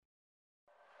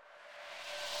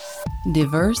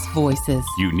Diverse voices.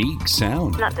 Unique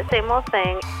sound. Not the same old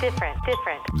thing. Different.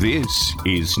 This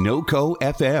is NoCo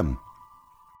FM.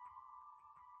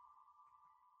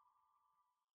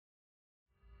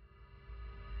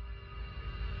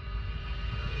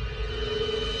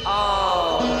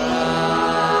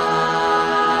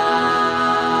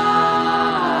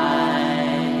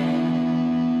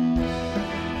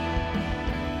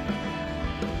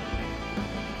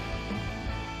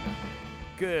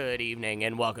 Good evening,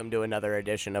 and welcome to another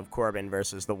edition of Corbin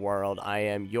vs. the World. I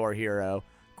am your hero,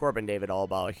 Corbin David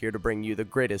Albaugh, here to bring you the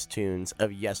greatest tunes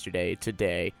of yesterday,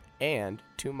 today, and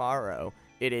tomorrow.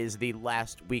 It is the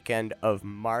last weekend of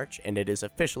March, and it is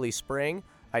officially spring.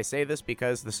 I say this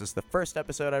because this is the first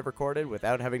episode I've recorded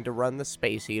without having to run the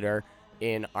space heater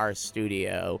in our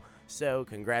studio. So,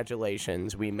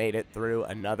 congratulations, we made it through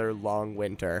another long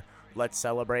winter. Let's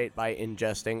celebrate by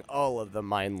ingesting all of the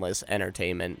mindless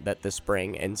entertainment that the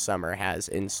spring and summer has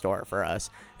in store for us.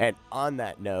 And on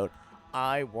that note,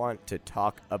 I want to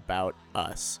talk about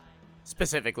Us.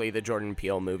 Specifically, the Jordan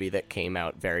Peele movie that came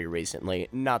out very recently,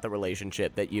 not the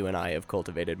relationship that you and I have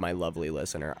cultivated, my lovely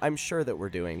listener. I'm sure that we're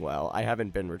doing well. I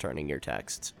haven't been returning your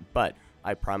texts, but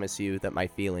I promise you that my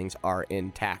feelings are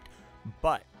intact.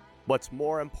 But what's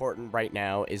more important right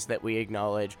now is that we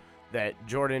acknowledge that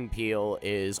Jordan Peele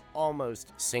is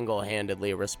almost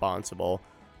single-handedly responsible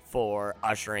for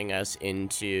ushering us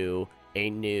into a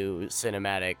new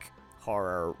cinematic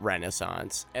horror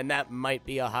renaissance. And that might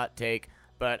be a hot take,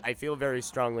 but I feel very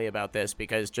strongly about this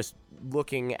because just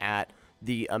looking at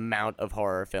the amount of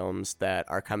horror films that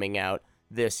are coming out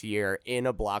this year in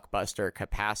a blockbuster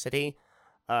capacity,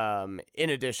 in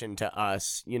addition to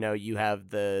Us, you know, you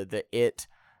have the It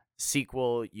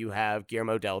sequel, you have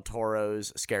Guillermo del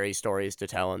Toro's Scary Stories to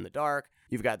Tell in the Dark.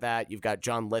 You've got that. You've got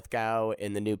John Lithgow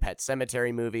in the new Pet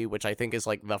Sematary movie, which I think is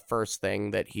like the first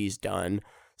thing that he's done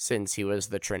since he was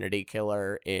the Trinity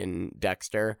Killer in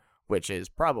Dexter, which is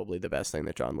probably the best thing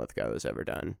that John Lithgow has ever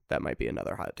done. That might be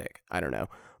another hot take. I don't know.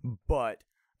 But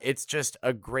it's just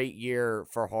a great year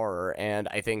for horror, and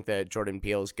I think that Jordan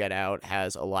Peele's Get Out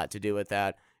has a lot to do with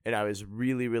that. And I was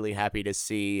really, really happy to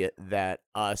see that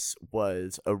Us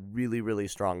was a really, really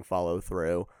strong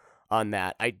follow-through on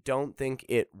that. I don't think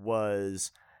it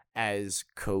was as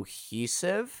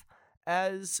cohesive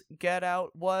as Get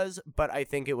Out was, but I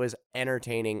think it was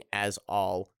entertaining as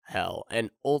all hell.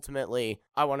 And ultimately,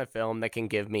 I want a film that can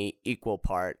give me equal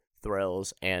part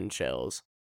thrills and chills.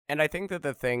 And I think that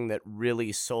the thing that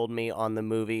really sold me on the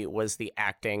movie was the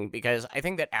acting, because I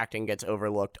think that acting gets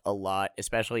overlooked a lot,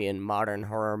 especially in modern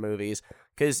horror movies,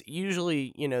 because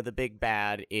usually, you know, the big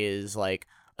bad is like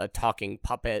a talking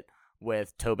puppet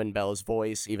with Tobin Bell's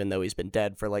voice, even though he's been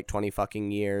dead for like 20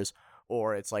 fucking years,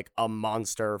 or it's like a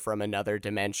monster from another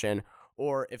dimension,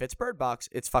 or if it's Bird Box,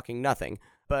 it's fucking nothing.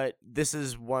 But this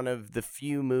is one of the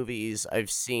few movies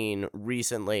I've seen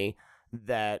recently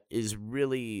that is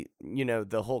really, you know,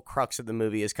 the whole crux of the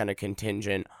movie is kind of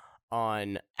contingent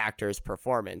on actors'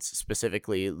 performance,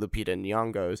 specifically Lupita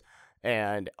Nyong'o's,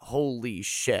 and holy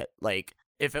shit, like,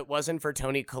 if it wasn't for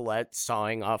Toni Collette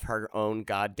sawing off her own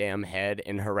goddamn head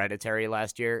in Hereditary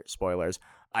last year, spoilers,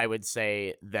 I would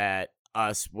say that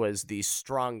Us was the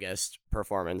strongest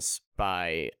performance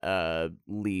by a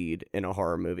lead in a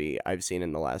horror movie I've seen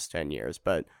in the last 10 years,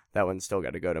 but that one's still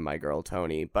got to go to my girl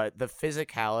Toni. But the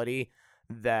physicality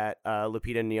that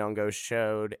Lupita Nyong'o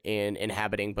showed in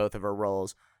inhabiting both of her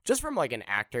roles, just from like an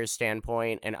actor's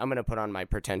standpoint, and I'm going to put on my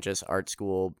pretentious art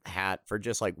school hat for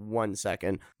just like 1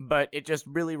 second, but it just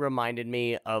really reminded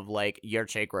me of like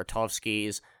Jurciak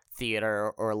Grotowski's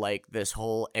theater, or like this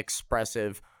whole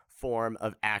expressive form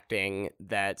of acting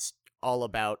that's all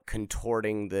about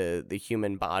contorting the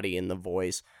human body and the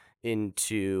voice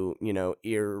into, you know,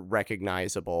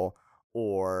 irrecognizable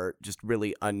or just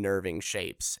really unnerving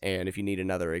shapes. And if you need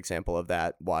another example of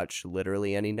that, watch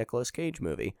literally any Nicolas Cage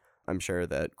movie. I'm sure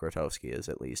that Grotowski is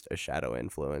at least a shadow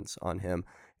influence on him.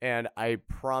 And I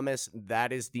promise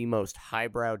that is the most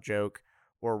highbrow joke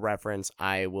or reference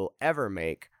I will ever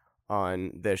make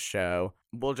on this show.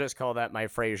 We'll just call that my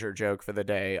Frasier joke for the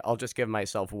day. I'll just give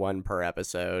myself one per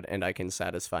episode and I can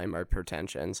satisfy my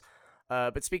pretensions.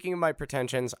 But speaking of my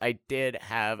pretensions, I did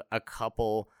have a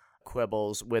couple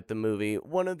quibbles with the movie.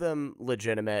 One of them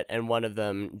legitimate, and one of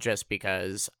them just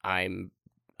because I'm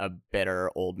a bitter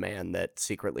old man that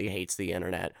secretly hates the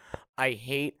internet. I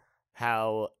hate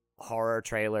how horror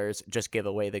trailers just give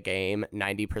away the game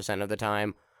 90% of the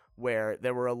time, where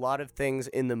there were a lot of things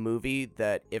in the movie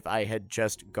that if I had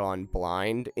just gone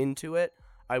blind into it,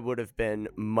 I would have been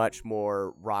much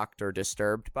more rocked or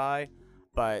disturbed by.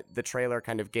 But the trailer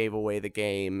kind of gave away the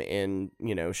game in,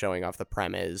 you know, showing off the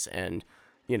premise and,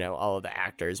 all of the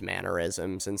actors'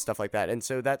 mannerisms and stuff like that. And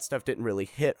so that stuff didn't really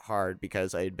hit hard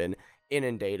because I had been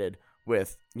inundated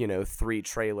with, 3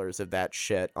 trailers of that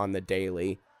shit on the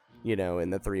daily, in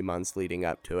the 3 months leading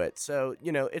up to it. So,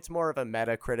 it's more of a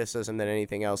meta criticism than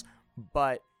anything else.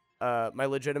 But my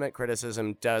legitimate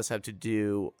criticism does have to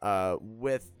do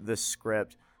with the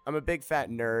script. I'm a big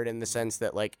fat nerd in the sense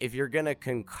that, like, if you're going to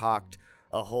concoct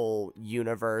a whole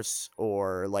universe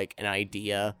or, like, an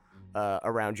idea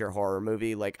around your horror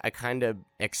movie, like, I kind of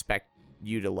expect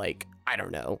you to, like, I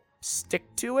don't know, stick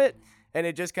to it. And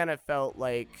it just kind of felt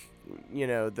like,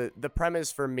 the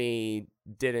premise for me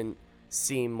didn't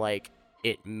seem like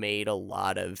it made a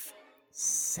lot of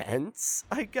sense,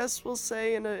 I guess we'll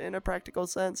say, in a practical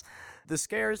sense. The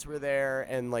scares were there,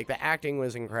 and, like, the acting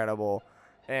was incredible,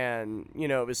 and,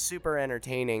 it was super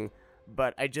entertaining,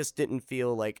 but I just didn't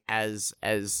feel like as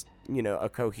a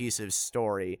cohesive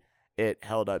story, it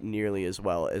held up nearly as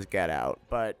well as Get Out.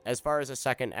 But as far as a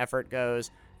second effort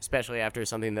goes, especially after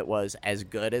something that was as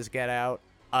good as Get Out,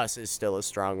 Us is still a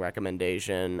strong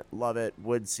recommendation. Love it,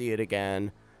 would see it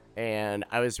again. And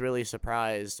I was really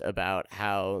surprised about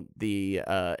how the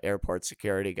airport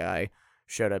security guy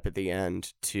showed up at the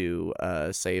end to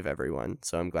save everyone.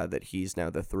 So I'm glad that he's now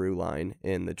the through line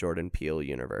in the Jordan Peele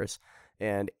universe.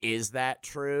 And is that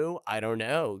true? I don't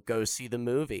know. Go see the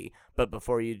movie. But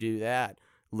before you do that,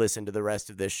 listen to the rest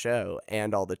of this show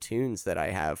and all the tunes that I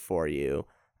have for you.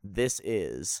 This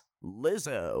is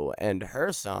Lizzo and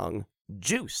her song,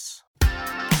 Juice.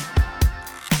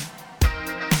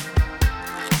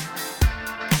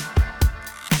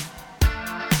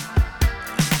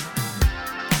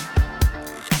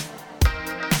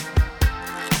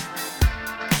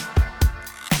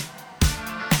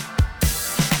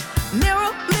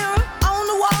 Mirror, mirror on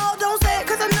the wall, don't say it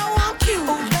 'cause I know I'm cute.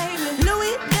 Oh, baby.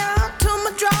 Louis down to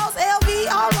my drawers, LV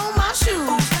all on my shoes.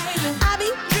 Oh, baby. I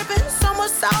be dripping so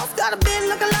much sauce, got a bit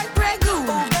looking like Grey Goose.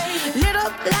 Oh, baby. Lit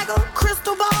up like a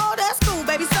crystal ball, that's cool,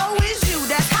 baby, so is you,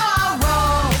 that's how I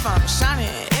roll. If I'm shining,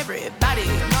 everybody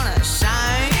gonna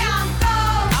shine. Yeah, I'm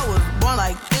gold. I was born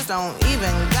like this, don't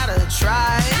even gotta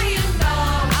try. Now you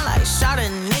know. I like shot a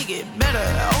nigga better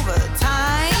over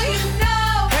time. Now you know.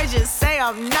 Just say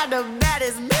I'm not the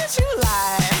baddest bitch you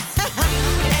like.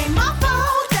 It ain't my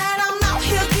fault that I'm out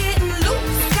here getting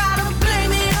loose. Gotta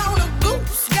blame it on the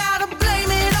goose. Gotta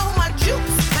blame it on my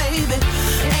juice, baby.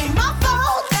 It ain't my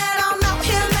fault that I'm out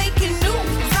here making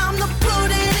news. I'm the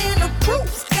put it in the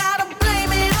proof. Gotta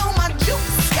blame it on my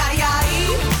juice. Yeah, yeah,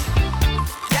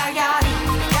 yeah, yeah,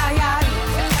 yeah, yeah,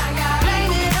 yeah.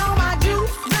 Blame it on my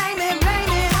juice. Blame it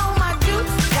on my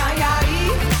juice. Yeah, yeah,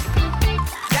 yeah,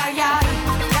 yeah, yeah.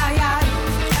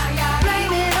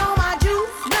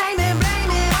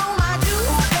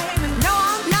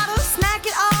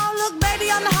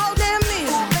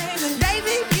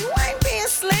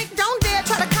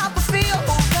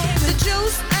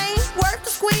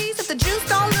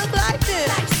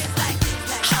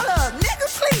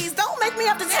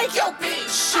 Take your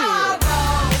bitch.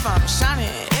 If I'm shining,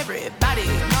 everybody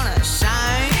gonna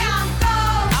shine. Yeah, I'm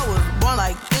gold. I was born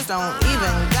like this, don't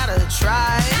even gotta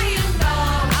try. Now you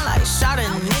know. I like shot a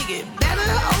nigga better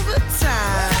over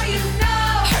time. Now you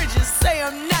know. Heard you say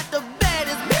I'm not the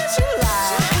baddest bitch you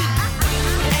like.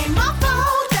 It ain't my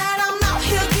fault that I'm out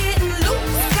here getting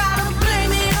loose. Gotta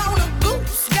blame it on the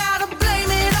goose. Gotta blame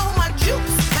it on my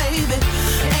juice, baby.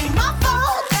 It ain't my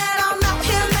fault that I'm out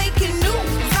here making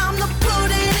news. I'm the put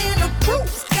it in the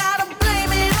proof. Gotta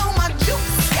blame it on my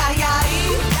juice. Yeah, yeah,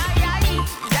 yeah, yeah,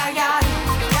 yeah,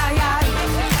 yeah, yeah,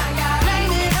 yeah.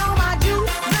 Blame it on my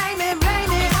juice.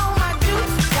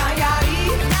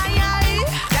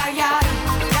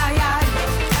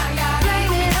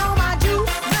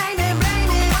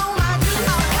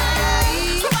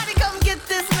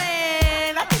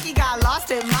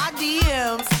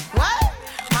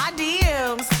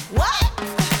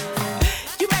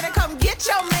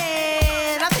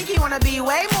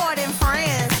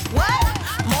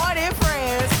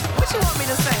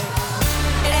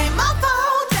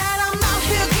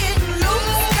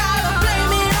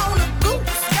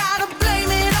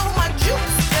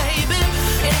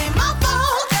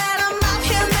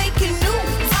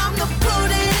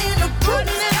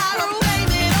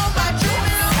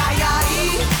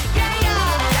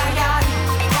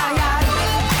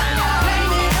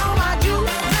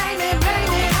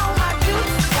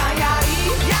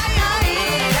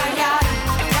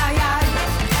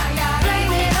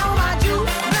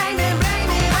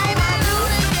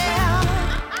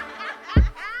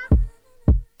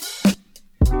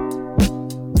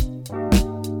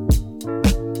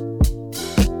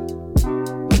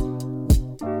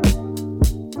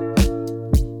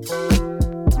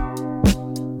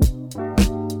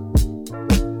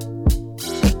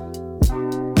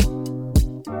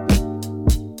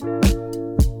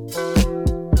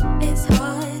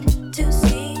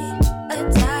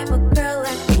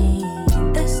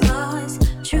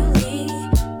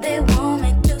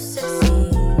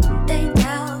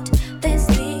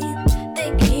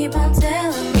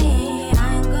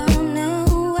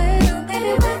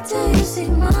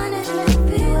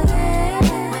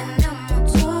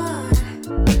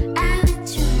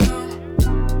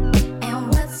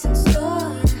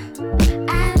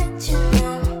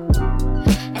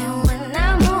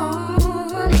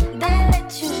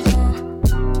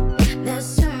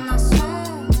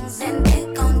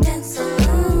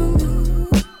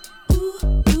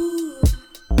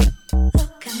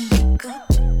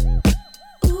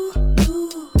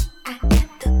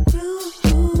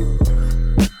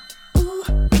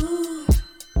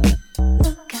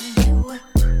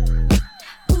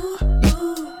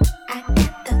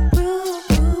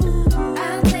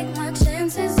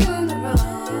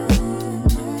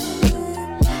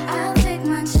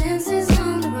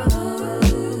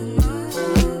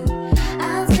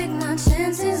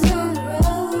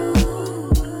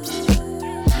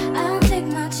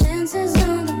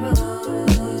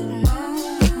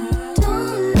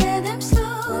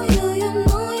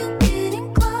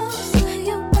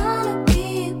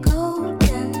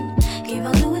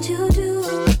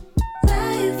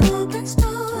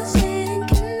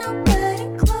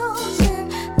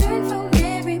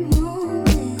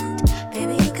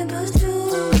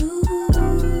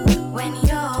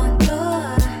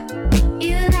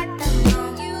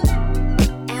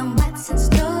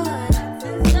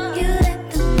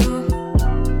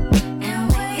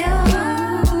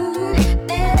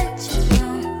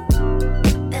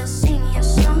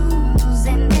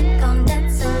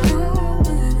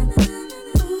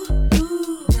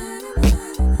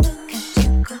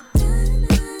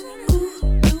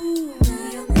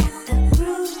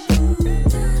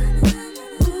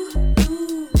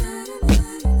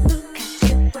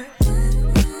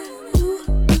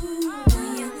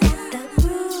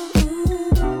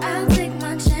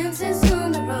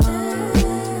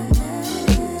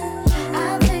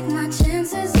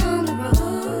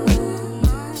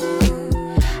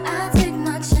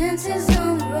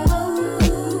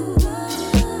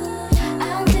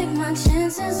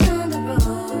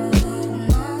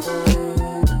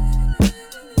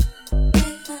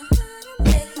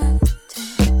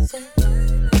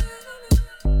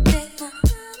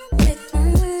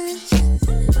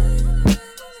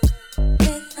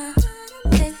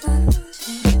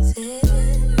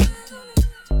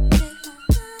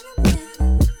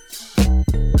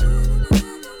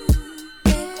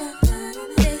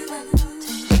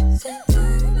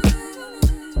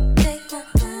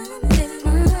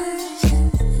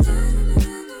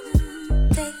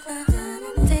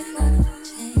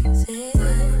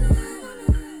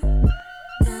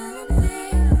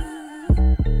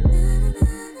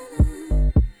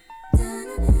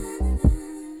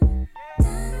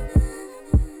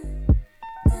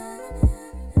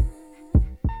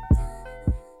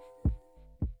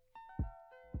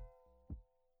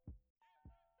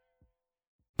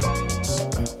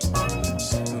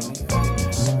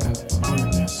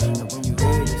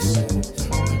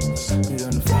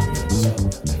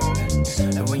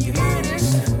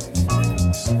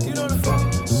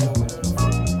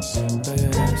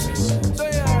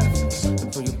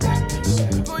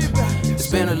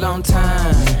 been a long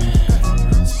time.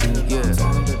 Yeah.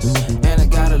 And I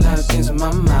got a lot of things on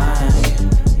my mind.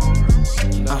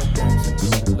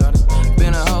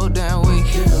 Been a whole damn week.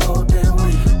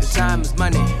 The time is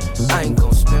money. I ain't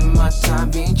gon' spend my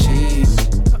time being cheap.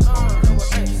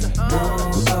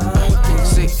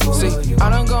 See, I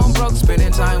done gone broke,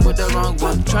 spending time with the wrong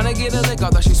one. Tryna get a lick,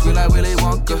 although she sweet like Willy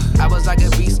Wonka. I was like a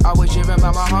beast, always driven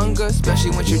by my hunger.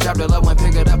 Especially when she dropped the love and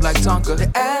pick it up like Tonka.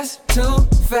 The ass too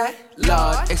fat,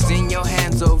 Lord. Extend your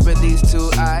hands over these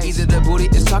two eyes. Either the booty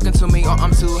is talking to me or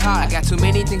I'm too high. I got too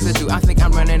many things to do, I think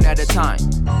I'm running out of time.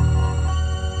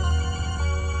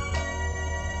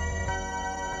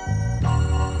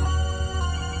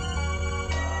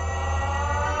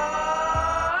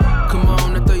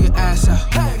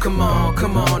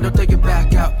 Come on, don't throw your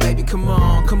back out, baby. Come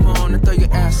on, don't throw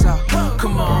your ass out.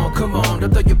 Come on,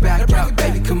 don't throw your back out,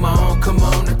 baby. Come on,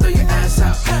 don't throw your ass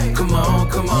out. Come on,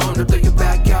 don't throw your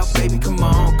back out, baby. Come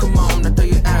on, don't throw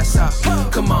your ass out.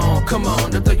 Come on,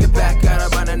 don't throw your back out.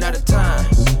 I'm running out of time.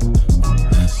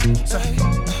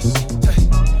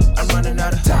 I'm running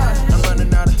out of time. I'm running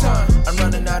out of time. I'm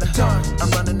running out of time. I'm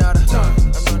running out of time.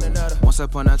 I'm running out of. Once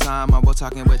upon a time, I was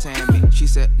talking with Tammy. She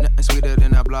said nothing sweeter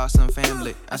than a blossom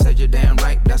family. I said you're damn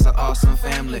right, that's an awesome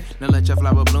family. Now let your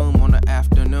flower bloom on the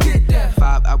afternoon.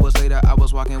 5 hours later, I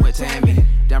was walking with Tammy.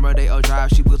 Down Rodeo Drive,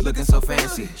 she was looking so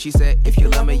fancy. She said, if you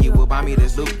love me, you will buy me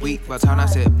this loop week. By the time I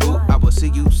said, boo, I will see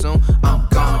you soon. I'm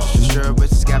gone, just as sure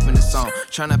it's a gap in the song.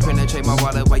 Tryna penetrate my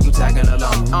wallet while you tagging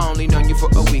along. I only known you for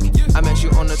a week. I met you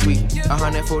on the tweet.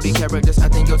 140 characters, I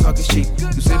think your talk is cheap.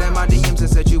 You said in my DMs and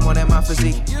said you wanted my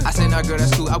physique. I said, nah, girl,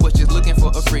 that's cool. I was just looking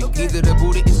for a freak. Either the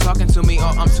booty is talking to me or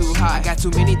I'm too high. I got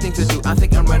too many things to do. I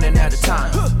think I'm running out of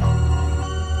time.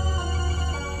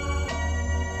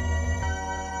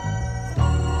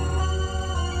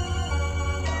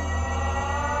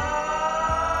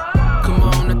 Come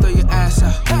on, don't throw your ass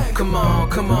out. Come on,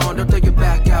 don't throw your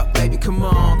back out, baby. Come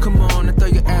on, don't throw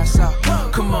your ass out.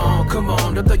 Come on,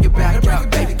 don't throw your back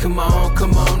out, baby. Come on,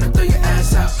 don't throw your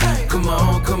ass out. Come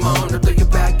on, don't throw your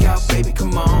back out, baby.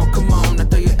 Come on, don't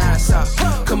throw your ass out.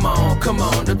 Come on,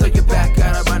 don't throw your back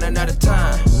out. I'm running out of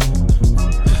time.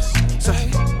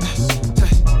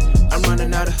 I'm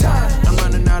running out of time. I'm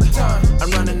running out of time.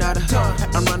 I'm running out of time.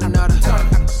 I'm running out of time.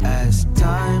 As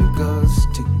time goes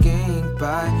ticking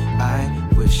by, I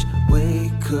wish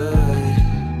we could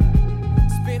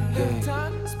spend a little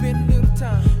time, spend a little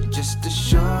time. Just as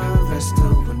sure as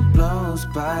the wind blows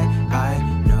by, I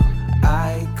know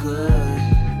I could.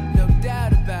 No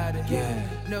doubt about it. Yeah,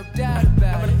 no doubt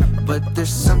about it. But there's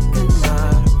something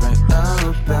not right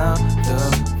about the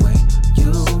way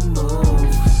you move.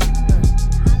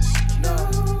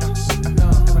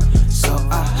 So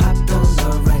I hopped on the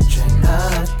right train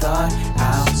of thought.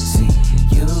 I'll see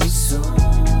you soon.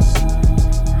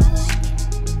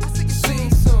 I see you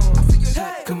soon.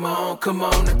 Hey. Come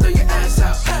on, don't throw your ass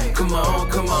out. Come on,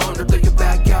 don't throw your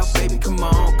back out, baby. Come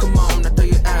on, don't throw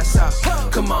your ass out.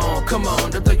 Come on,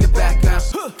 don't throw your back out.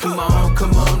 Come on,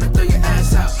 don't throw your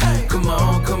ass out. Come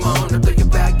on, don't throw your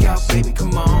back out, baby.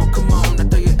 Come on, don't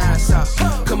throw your ass out.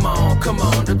 Come on,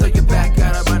 don't throw your back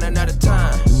out. I'm running out of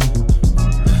time.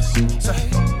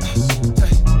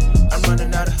 I'm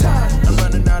running out of time. I'm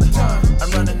running out of time.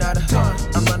 I'm running out of time.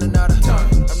 I'm running out of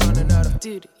time. I'm running out of.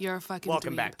 Dude, you're a fucking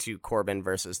Welcome dweeb. back to Corbin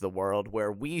versus the World,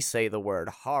 where we say the word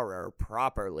horror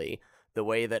properly, the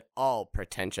way that all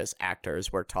pretentious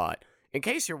actors were taught. In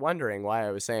case you're wondering why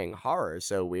I was saying horror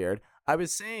so weird, I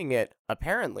was saying it,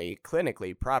 apparently,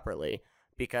 clinically properly,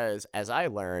 because as I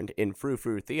learned in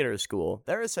Frou-Frou Theater School,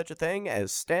 there is such a thing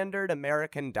as Standard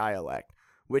American Dialect,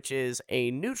 which is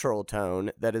a neutral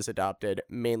tone that is adopted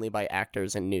mainly by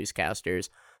actors and newscasters,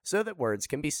 so that words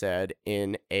can be said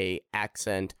in a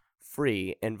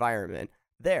accent-free environment.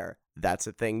 There, that's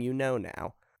a thing you know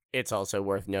now. It's also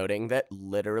worth noting that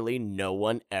literally no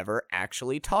one ever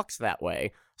actually talks that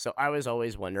way, so I was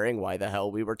always wondering why the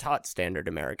hell we were taught Standard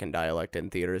American Dialect in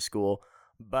theater school,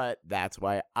 but that's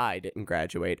why I didn't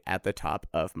graduate at the top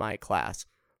of my class.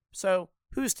 So,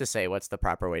 who's to say what's the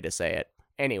proper way to say it?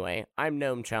 Anyway, I'm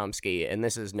Noam Chomsky, and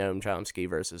this is Noam Chomsky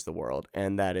versus the World,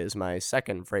 and that is my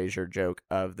second Frasier joke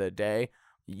of the day.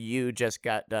 You just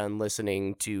got done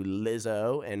listening to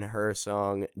Lizzo and her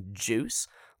song Juice.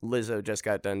 Lizzo just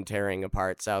got done tearing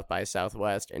apart South by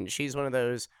Southwest, and she's one of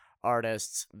those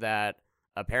artists that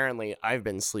apparently I've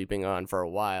been sleeping on for a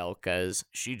while because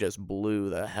she just blew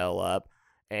the hell up,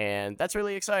 and that's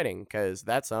really exciting because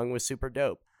that song was super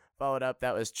dope. Followed up,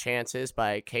 that was Chances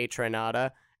by K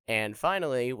Tronada, and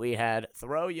finally we had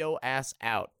Throw Yo Ass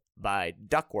Out by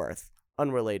Duckworth,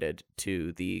 unrelated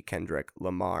to the Kendrick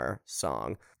Lamar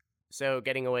song. So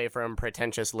getting away from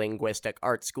pretentious linguistic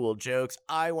art school jokes,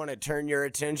 I want to turn your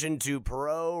attention to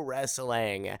pro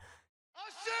wrestling. I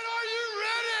said, are you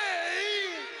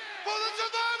ready for the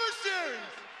Survivor Series?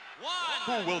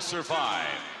 Who will survive?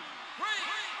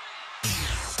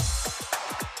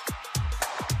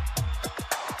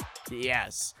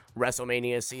 Yes,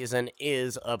 WrestleMania season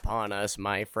is upon us,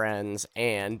 my friends,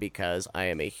 and because I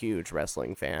am a huge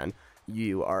wrestling fan,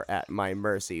 you are at my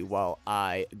mercy while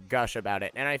I gush about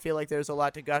it. And I feel like there's a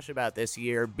lot to gush about this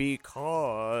year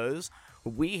because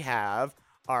we have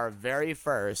our very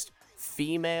first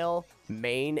female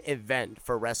main event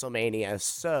for WrestleMania.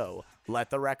 So,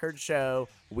 let the record show,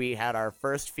 we had our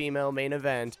first female main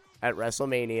event at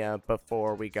WrestleMania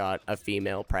before we got a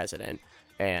female president.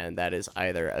 And that is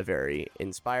either a very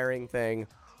inspiring thing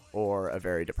or a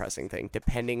very depressing thing,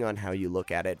 depending on how you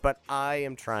look at it. But I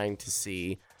am trying to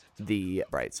see the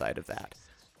bright side of that.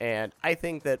 And I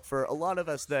think that for a lot of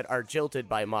us that are jilted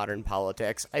by modern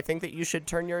politics, I think that you should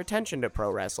turn your attention to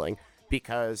pro wrestling,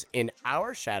 because in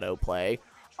our shadow play,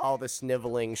 all the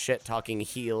sniveling, shit-talking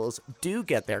heels do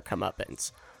get their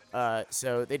comeuppance.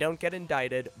 So they don't get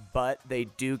indicted, but they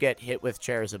do get hit with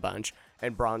chairs a bunch,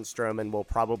 and Braun Strowman will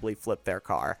probably flip their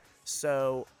car.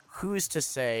 So who's to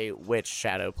say which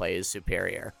shadow play is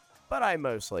superior? But I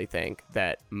mostly think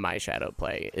that my shadow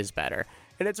play is better.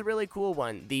 And it's a really cool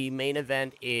one. The main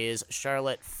event is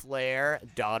Charlotte Flair,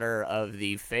 daughter of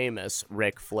the famous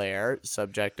Ric Flair,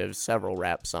 subject of several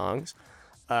rap songs.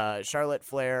 Charlotte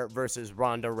Flair versus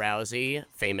Ronda Rousey,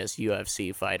 famous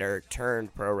UFC fighter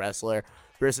turned pro wrestler,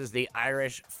 versus the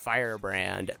Irish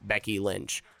firebrand Becky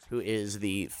Lynch, who is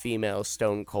the female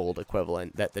Stone Cold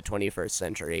equivalent that the 21st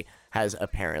century has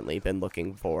apparently been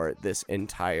looking for this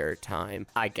entire time,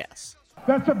 I guess.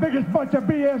 That's the biggest bunch of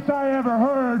BS I ever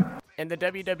heard. And the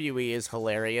WWE is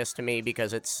hilarious to me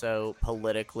because it's so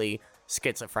politically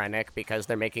schizophrenic, because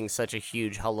they're making such a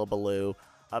huge hullabaloo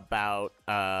about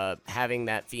having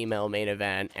that female main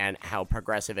event and how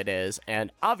progressive it is.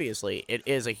 And obviously, it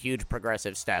is a huge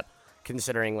progressive step,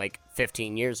 considering like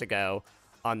 15 years ago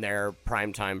on their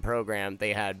primetime program,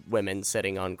 they had women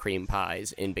sitting on cream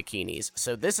pies in bikinis.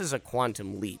 So this is a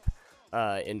quantum leap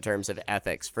in terms of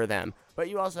ethics for them. But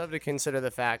you also have to consider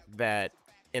the fact that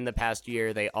in the past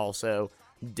year, they also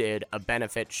did a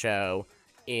benefit show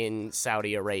in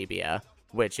Saudi Arabia,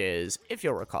 which is, if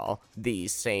you'll recall, the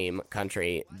same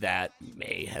country that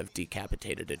may have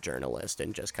decapitated a journalist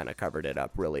and just kind of covered it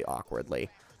up really awkwardly.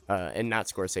 And not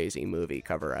Scorsese movie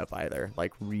cover-up either,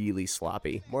 like really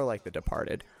sloppy, more like The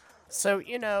Departed. So,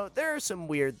 you know, there are some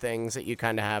weird things that you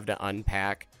kind of have to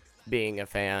unpack being a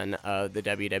fan of the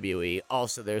WWE.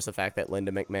 Also, there's the fact that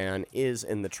Linda McMahon is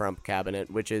in the Trump cabinet,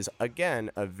 which is,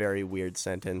 again, a very weird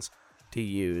sentence to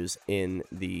use in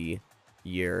the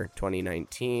year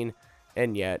 2019,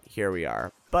 and yet here we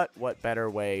are. But what better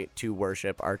way to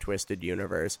worship our twisted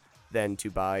universe than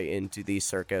to buy into the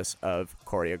circus of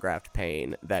choreographed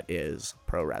pain that is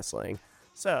pro wrestling?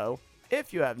 So,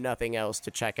 if you have nothing else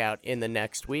to check out in the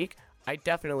next week, I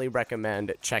definitely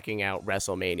recommend checking out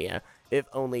WrestleMania, if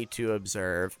only to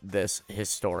observe this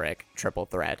historic triple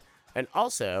threat. And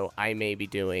also, I may be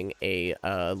doing a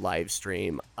live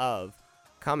stream of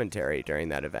commentary during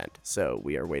that event, so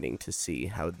we are waiting to see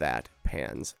how that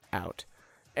pans out.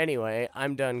 Anyway,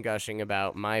 I'm done gushing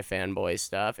about my fanboy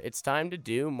stuff. It's time to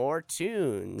do more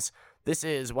tunes. This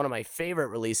is one of my favorite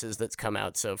releases that's come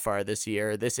out so far this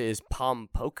year. This is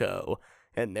Pompoko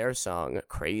and their song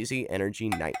Crazy Energy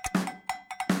Night.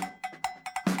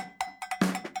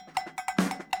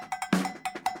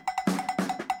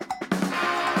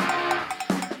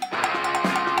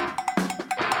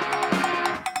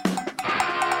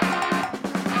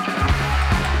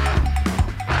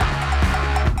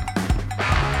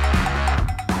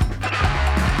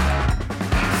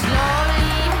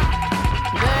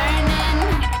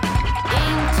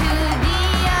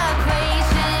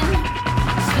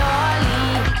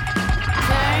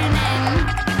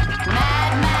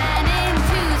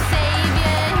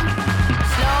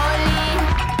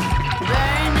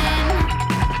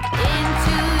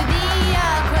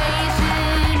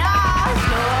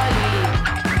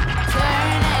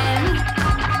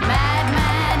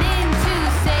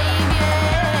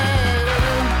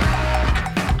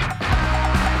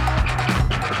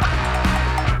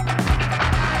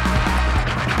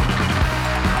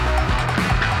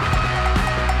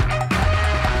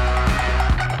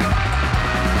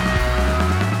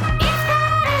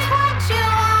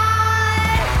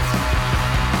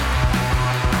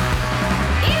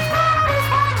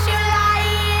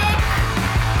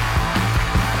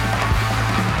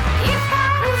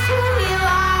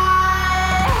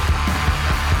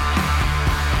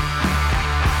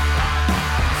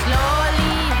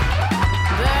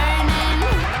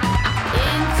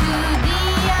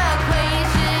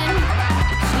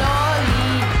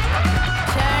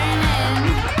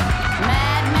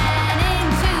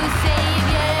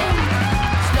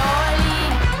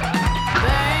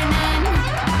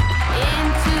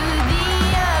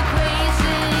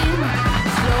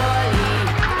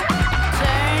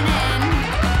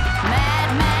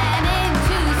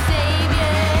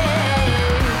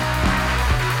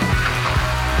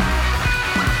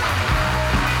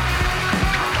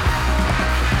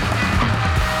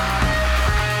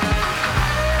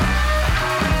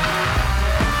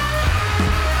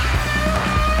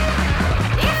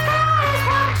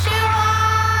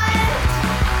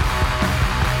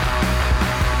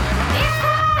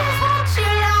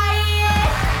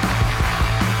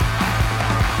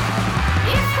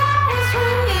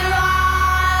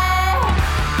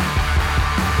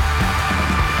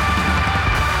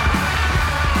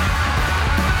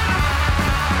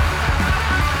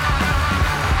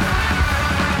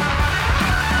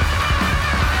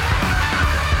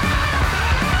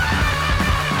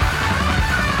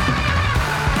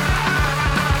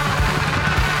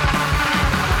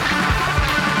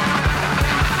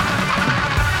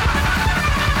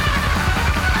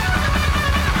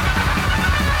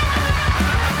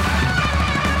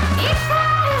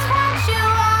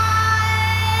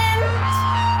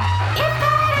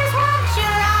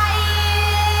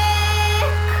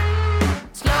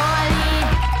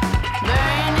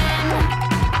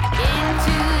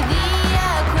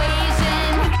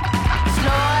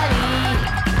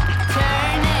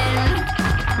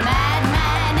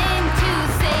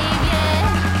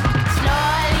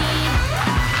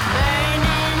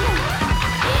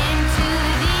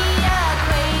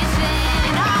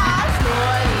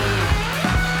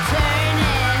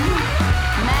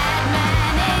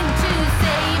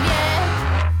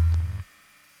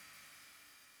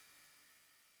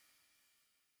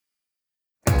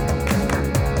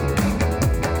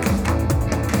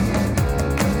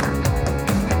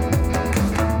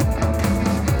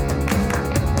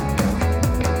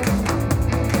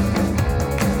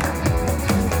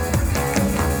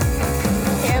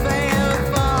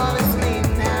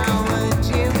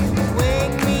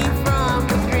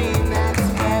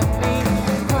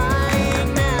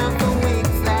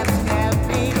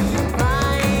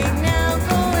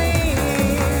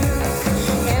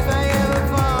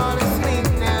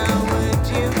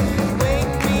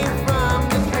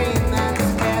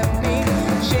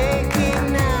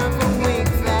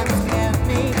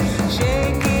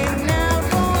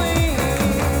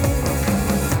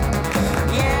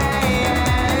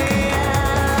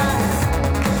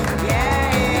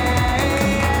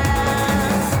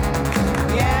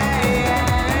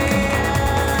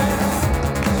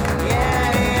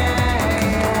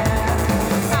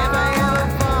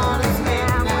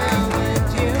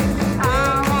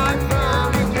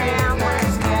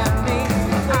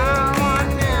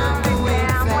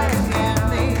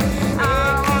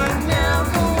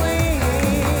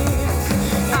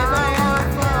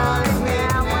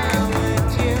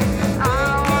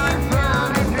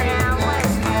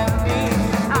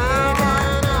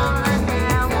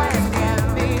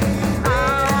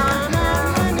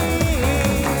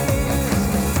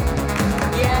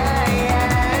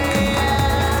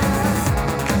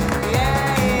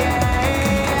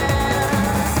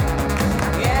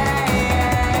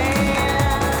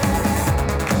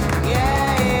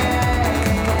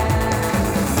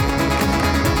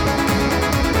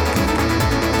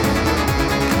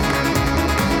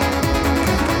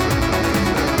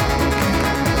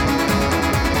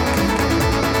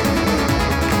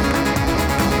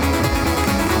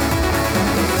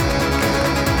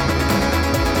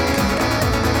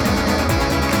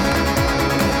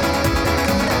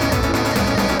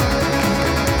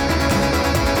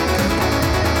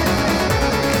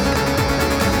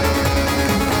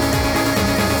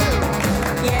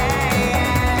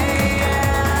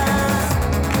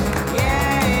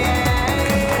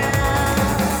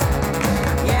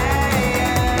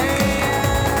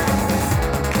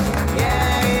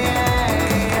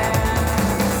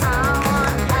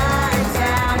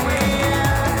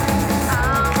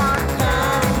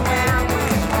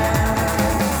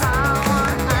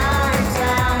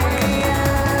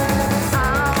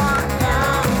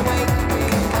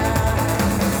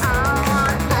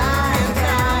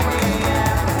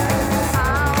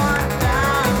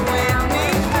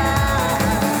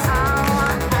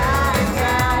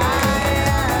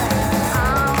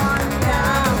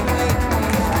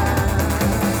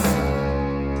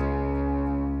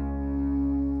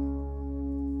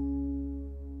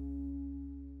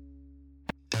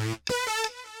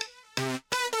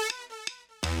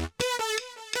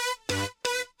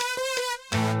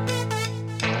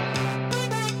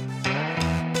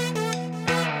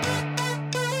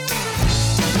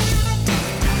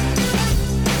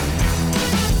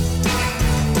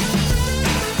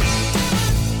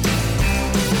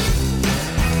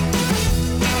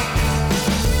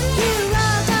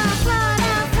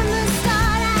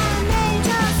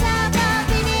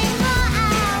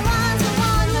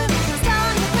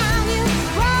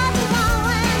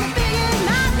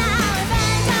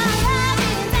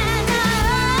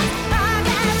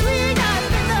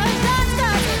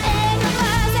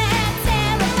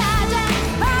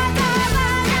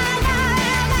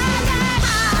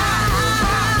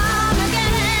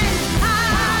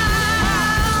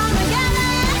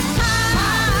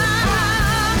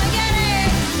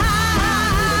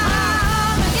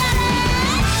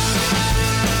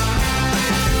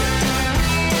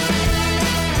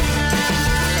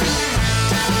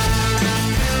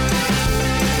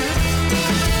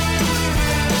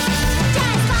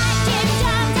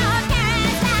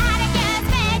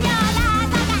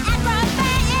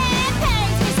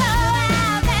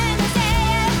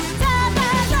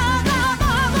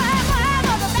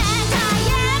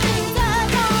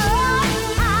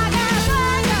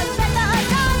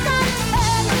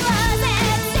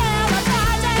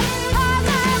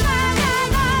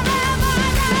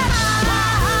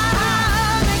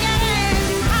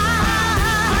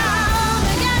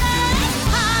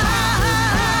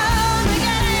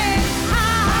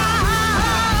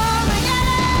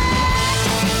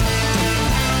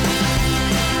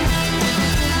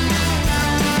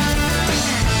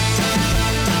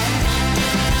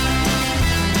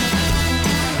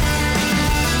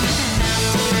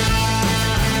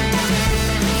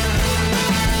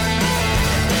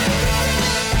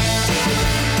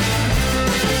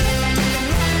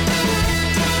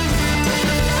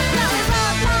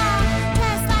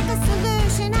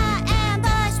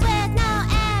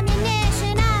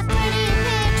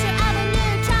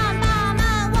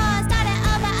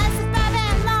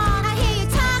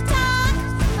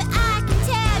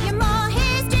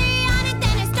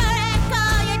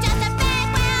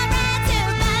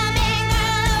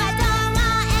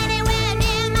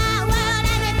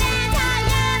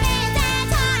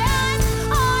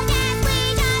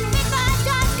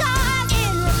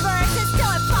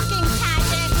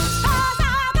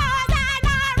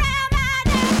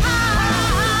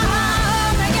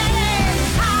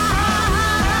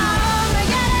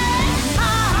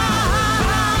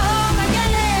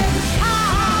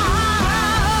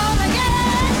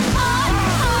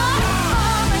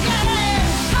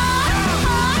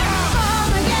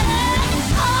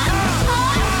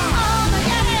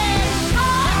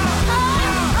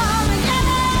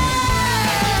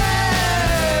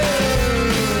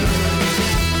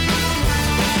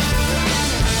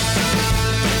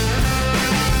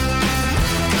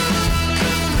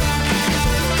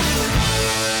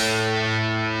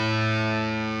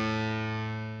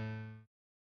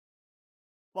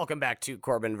 Welcome back to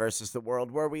Corbin versus the World,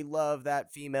 where we love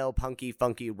that female punky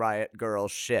funky riot girl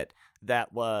shit.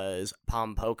 That was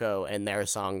Pompoko and their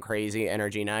song Crazy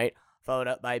Energy Night, followed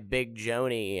up by Big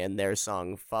Joni and their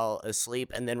song Fall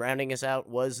Asleep, and then rounding us out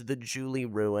was the Julie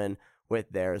Ruin with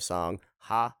their song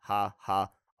Ha Ha Ha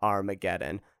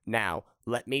Armageddon. Now,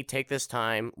 let me take this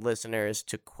time, listeners,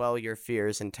 to quell your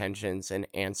fears and tensions and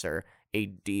answer a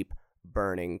deep,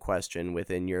 burning question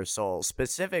within your soul.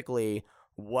 Specifically,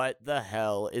 what the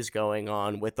hell is going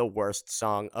on with the worst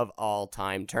song of all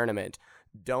time tournament?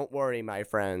 Don't worry, my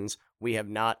friends. We have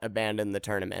not abandoned the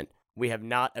tournament. We have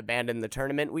not abandoned the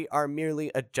tournament. We are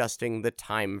merely adjusting the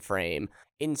time frame.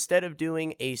 Instead of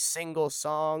doing a single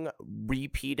song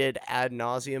repeated ad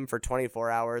nauseum for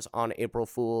 24 hours on April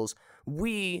Fools,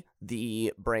 we,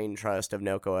 the brain trust of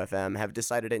NoCo FM, have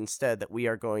decided instead that we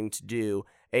are going to do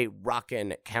a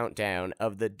rockin' countdown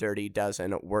of the Dirty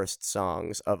Dozen worst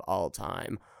songs of all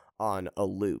time on a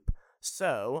loop.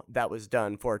 So, that was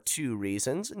done for two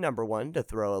reasons. Number one, to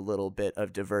throw a little bit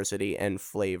of diversity and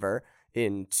flavor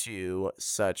into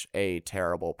such a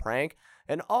terrible prank,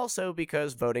 and also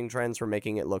because voting trends were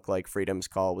making it look like Freedom's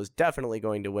Call was definitely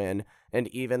going to win, and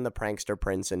even the prankster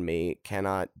prince in me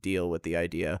cannot deal with the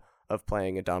idea of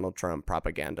playing a Donald Trump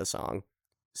propaganda song.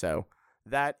 So,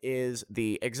 that is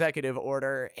the executive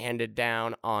order handed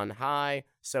down on high.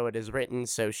 So it is written,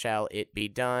 so shall it be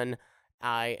done.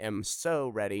 I am so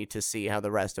ready to see how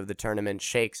the rest of the tournament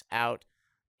shakes out,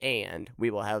 and we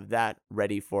will have that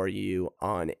ready for you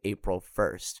on April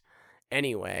 1st.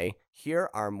 Anyway, here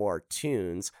are more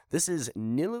tunes. This is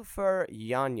Nilüfer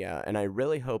Yanya, and I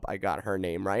really hope I got her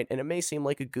name right, and it may seem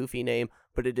like a goofy name,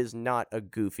 but it is not a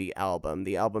goofy album.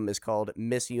 The album is called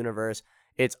Miss Universe.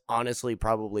 It's honestly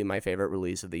probably my favorite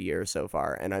release of the year so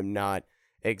far, and I'm not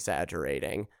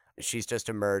exaggerating. She's just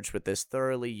emerged with this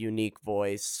thoroughly unique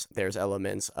voice. There's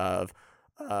elements of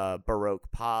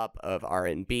Baroque pop, of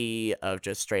R&B, of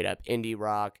just straight up indie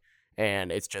rock,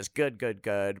 and it's just good.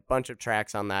 Bunch of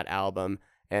tracks on that album,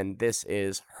 and this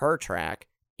is her track,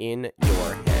 In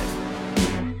Your Head.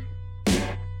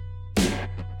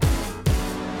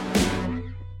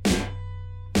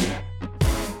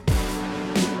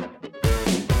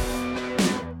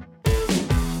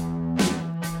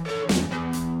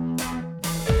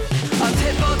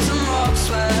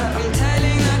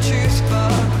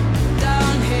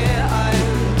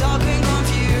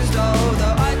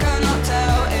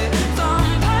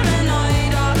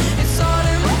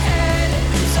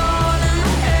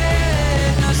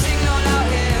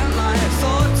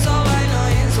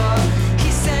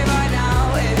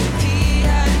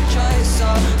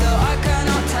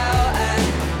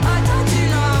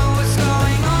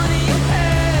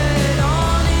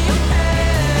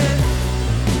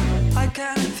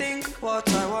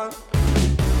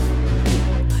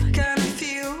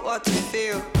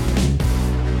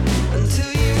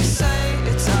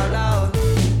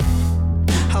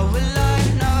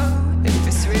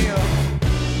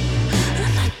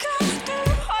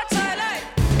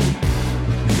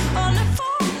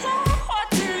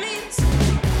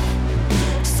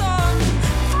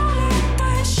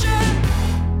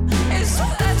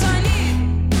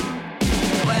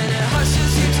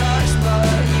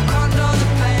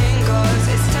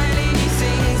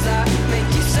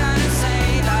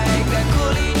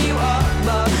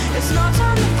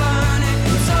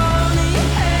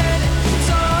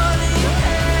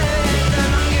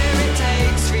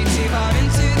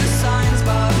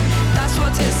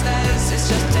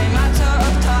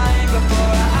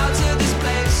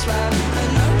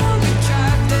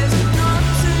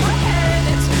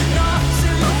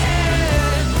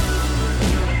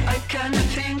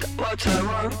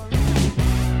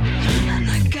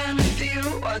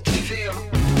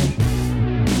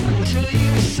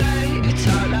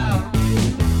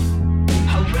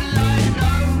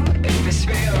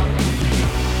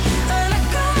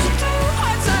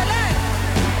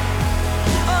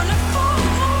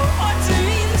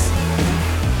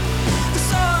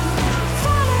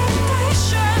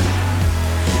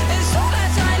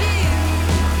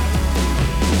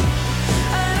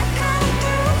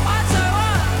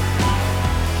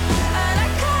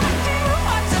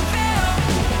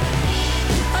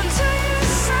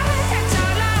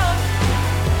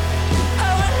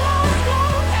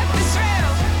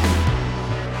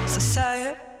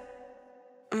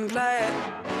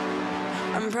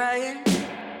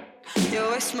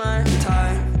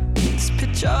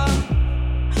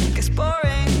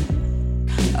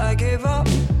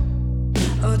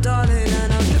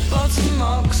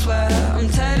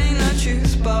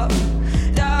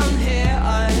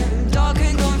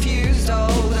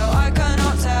 Although I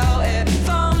cannot tell if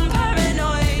I'm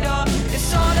paranoid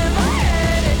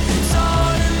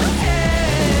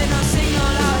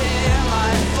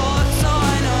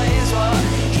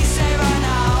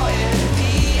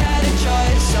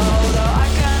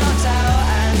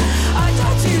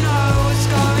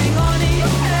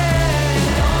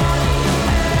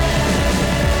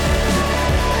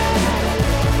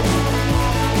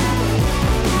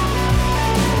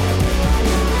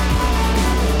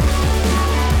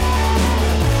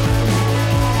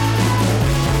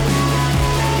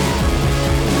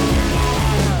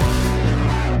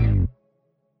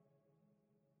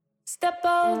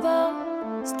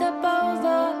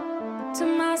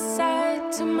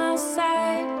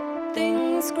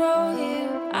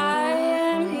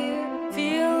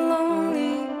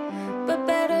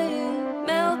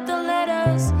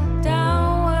us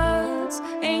downwards,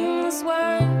 aimless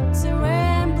words and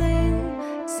rambling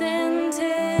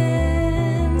sentences.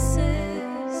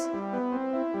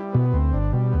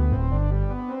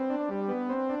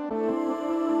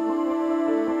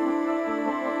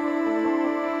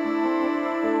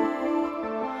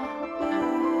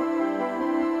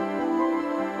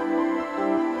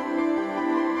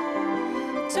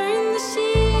 Turn the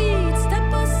sheets,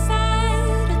 step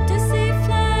aside, a dizzy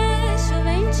flash of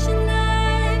ancient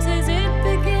knives as it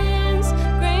begins.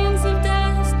 Grains of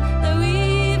dust that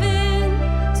weave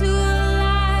into a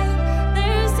life.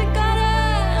 There's the gutter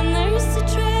and there's the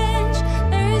trench,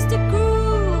 there's the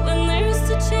groove and there's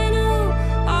the channel.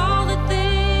 All the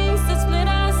things that split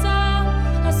us up,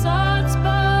 our thoughts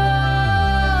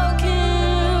spoken.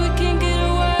 We can't get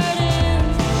a word in.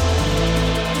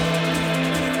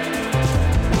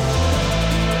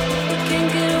 We can't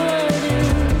get a word in.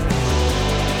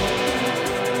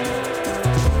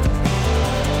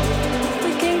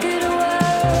 We can't get a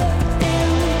word in.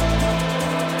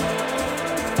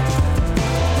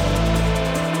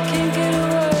 We can't get a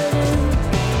word in.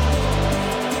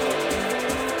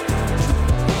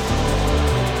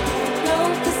 No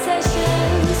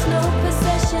possessions, no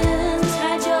possessions.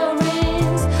 Hide your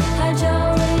rings, hide your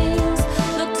rings.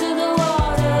 Look to the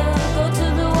water, go to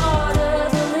the water.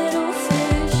 The little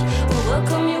fish will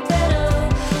welcome you better.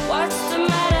 What's the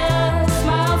matter?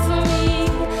 Smile for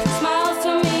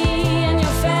me and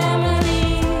your family.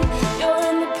 You're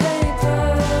in the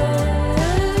papers.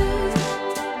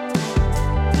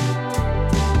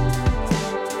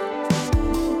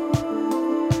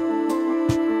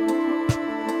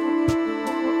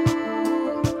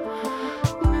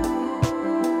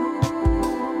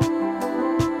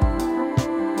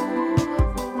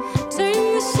 Turn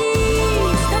the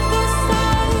sheets, step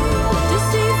aside,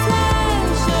 dizzy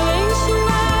flash of ancient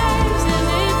knives as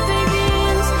it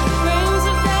begins. Grains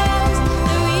of dust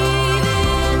that weave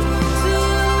into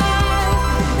life.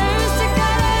 There's the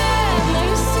gutter,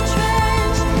 there's the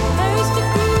trench, there's the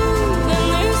groove and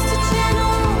there's the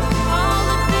channel. All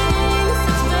the things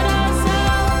that split us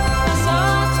up, our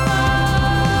thoughts spoken.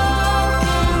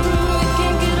 We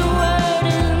can't get a word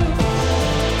in.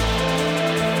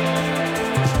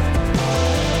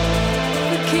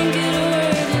 We can't get a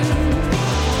word in.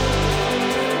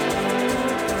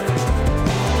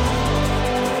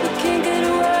 We can't get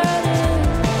a word in.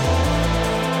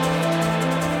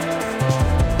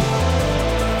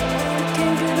 We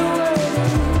can't get a word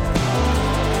in.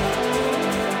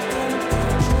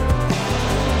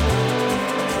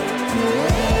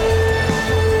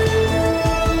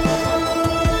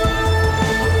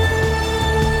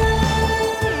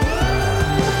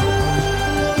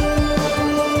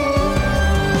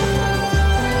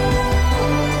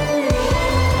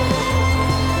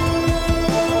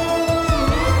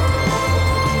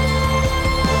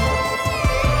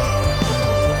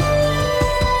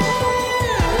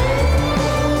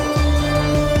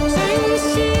 Turn the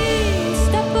sheets,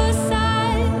 step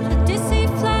aside, a dizzy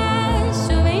flash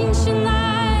of ancient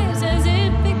knives as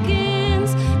it begins.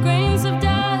 Grains of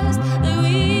dust that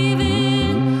weave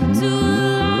into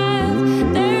life.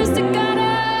 There's the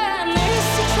gutter and there's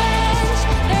the trench,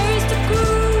 there's the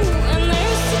groove and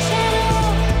there's the channel.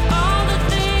 All the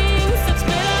things that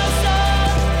split us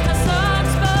up, our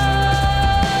thoughts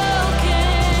spoken.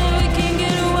 We can't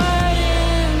get a word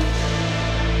in.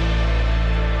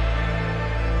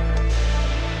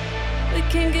 We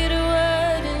can't get a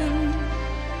word in.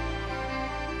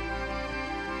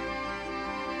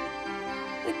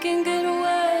 We can't get a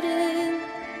word in.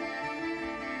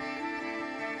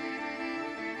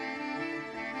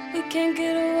 We can't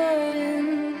get a word in.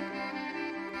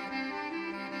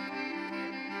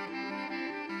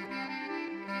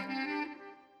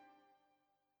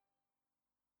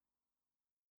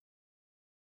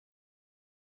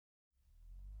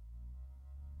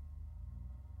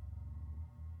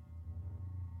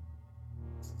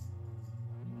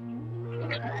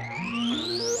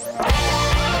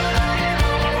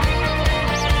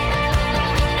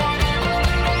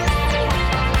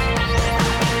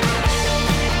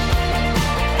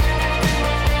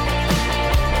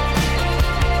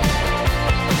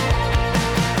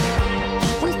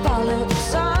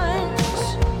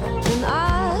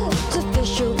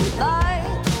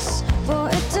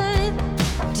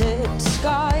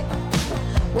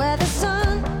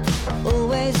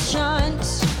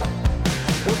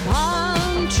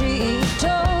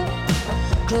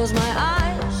 Close my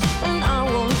eyes and I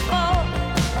won't fall.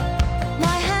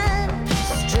 My hands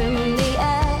trim the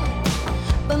air,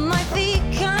 but my feet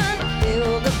can't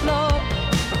feel the floor.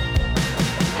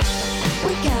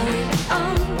 We carry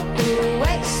on in the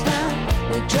wasteland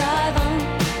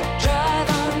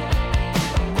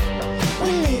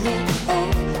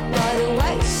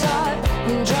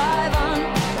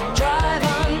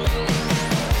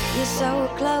so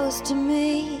close to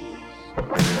me.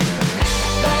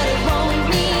 But it won't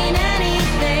mean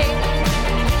anything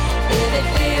if it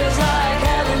feels like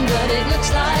heaven, but it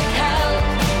looks like hell.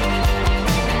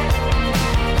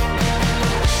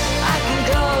 I can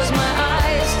close my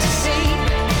eyes to see.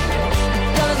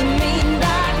 It doesn't mean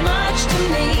that much to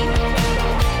me,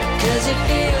 'cause it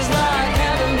feels like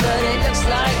heaven, but it looks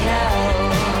like hell.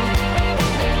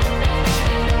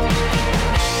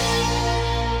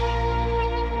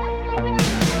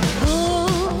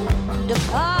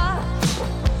 Apart,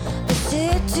 the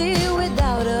city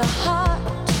without a heart.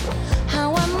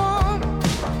 How I'm on,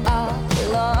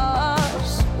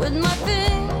 lost with my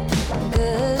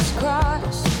fingers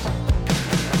crossed.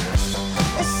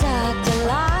 A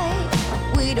satellite,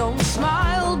 we don't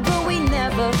smile, but we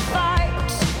never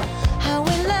fight. How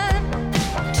we learn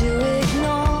to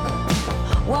ignore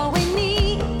what we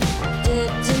needed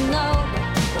to know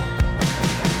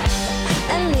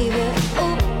and leave it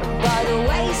all by the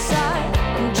wayside.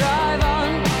 Drive on,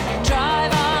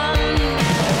 drive on.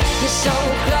 You're so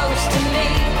close to me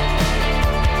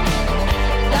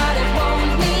that it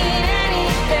won't mean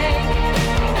anything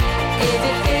if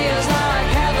it feels like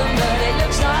heaven, but it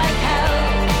looks like hell.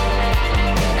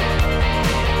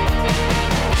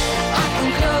 I can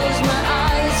close my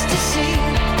eyes to see.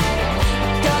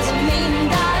 Doesn't mean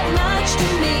that much to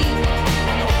me,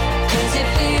 'cause it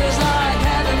feels like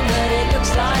heaven, but it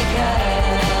looks like hell.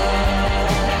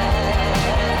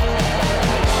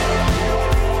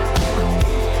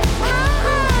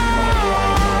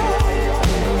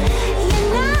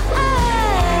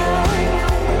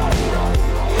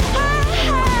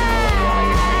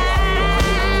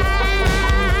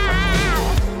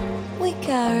 We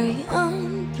carry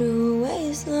on through a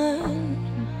wasteland.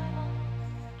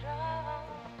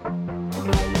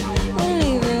 We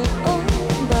leave it all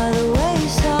by the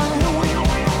wayside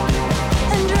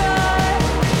and drive.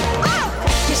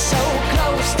 You're so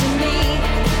close to me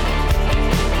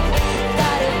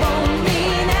that it won't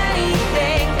mean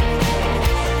anything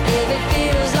if it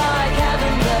feels like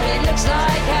heaven, but it looks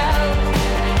like hell.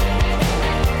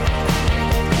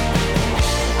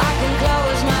 I can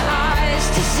close my eyes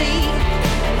to see.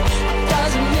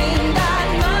 Doesn't mean that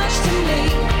much to me,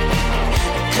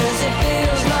 'cause it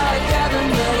feels like heaven,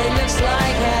 but it looks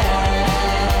like hell.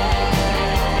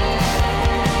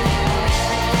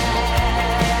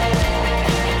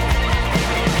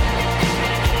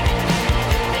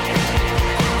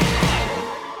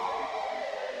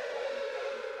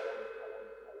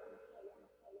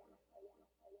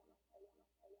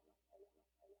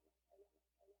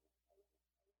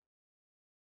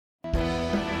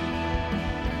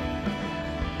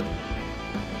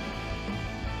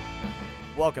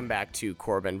 Welcome back to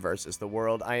Corbin versus the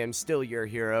World. I am still your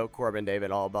hero, Corbin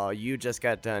David Allball. You just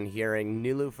got done hearing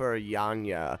Nilüfer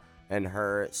Yanya and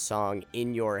her song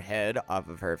In Your Head off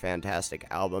of her fantastic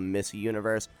album Miss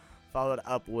Universe. Followed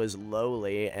up was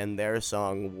Lowly and their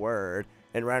song Word.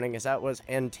 And rounding us out was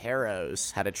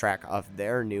Anteros, had a track off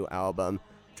their new album.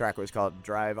 The track was called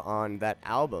Drive On. That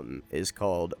album is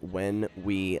called When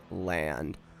We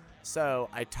Land. So,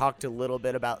 I talked a little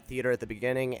bit about theater at the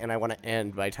beginning, and I want to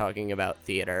end by talking about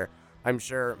theater. I'm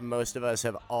sure most of us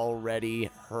have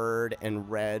already heard and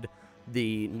read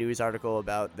the news article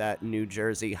about that New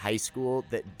Jersey high school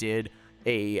that did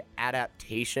a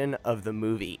adaptation of the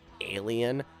movie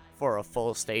Alien for a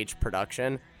full stage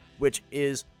production, which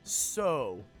is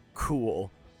so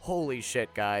cool. Holy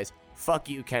shit, guys. Fuck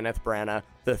you, Kenneth Branagh.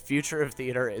 The future of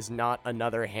theater is not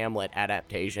another Hamlet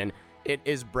adaptation. It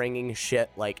is bringing shit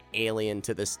like Alien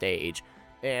to the stage.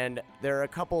 And there are a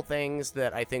couple things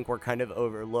that I think were kind of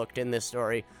overlooked in this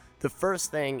story. The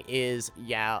first thing is,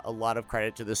 yeah, a lot of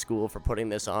credit to the school for putting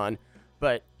this on,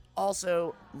 but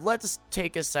also, let's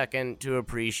take a second to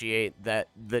appreciate that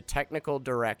the technical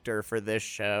director for this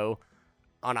show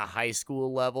on a high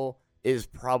school level is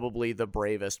probably the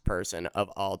bravest person of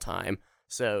all time.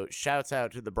 So, shouts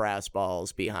out to the brass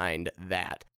balls behind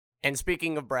that. And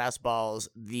speaking of brass balls,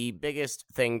 the biggest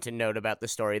thing to note about the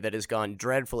story that has gone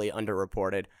dreadfully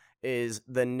underreported is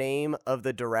the name of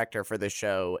the director for the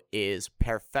show is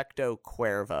Perfecto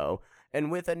Cuervo.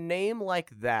 And with a name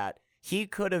like that, he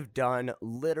could have done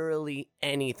literally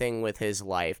anything with his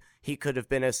life. He could have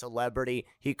been a celebrity.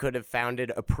 He could have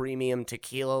founded a premium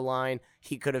tequila line.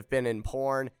 He could have been in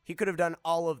porn. He could have done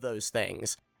all of those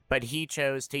things. But he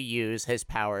chose to use his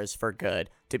powers for good,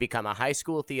 to become a high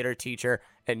school theater teacher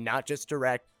and not just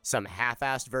direct some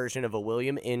half-assed version of a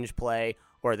William Inge play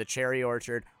or The Cherry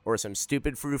Orchard or some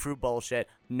stupid frou-frou bullshit.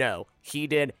 No, he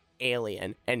did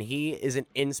Alien, and he is an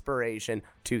inspiration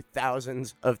to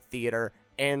thousands of theater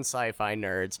and sci-fi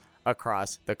nerds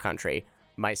across the country.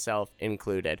 myself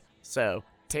included. So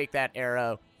take that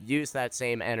arrow, use that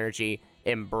same energy,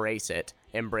 embrace it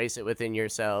within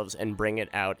yourselves, and bring it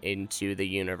out into the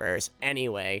universe.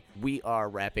 Anyway, we are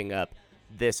wrapping up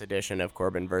this edition of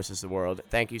Corbin versus the World.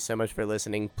 Thank you so much for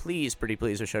listening. Please, pretty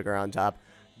please with sugar on top,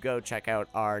 go check out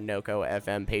our NoCo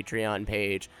FM Patreon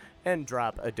page and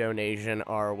drop a donation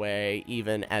our way,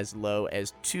 even as low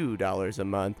as $2 a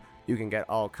month. You can get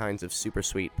all kinds of super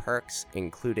sweet perks,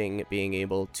 including being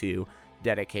able to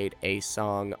dedicate a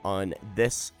song on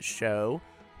this show,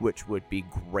 which would be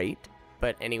great.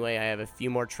 But anyway, I have a few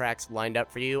more tracks lined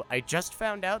up for you. I just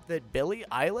found out that Billie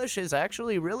Eilish is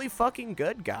actually really fucking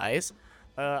good, guys.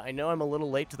 I know I'm a little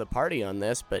late to the party on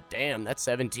this, but damn, that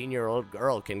 17-year-old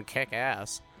girl can kick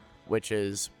ass, which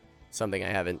is something I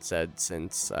haven't said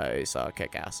since I saw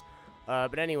Kick-Ass.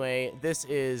 But anyway, this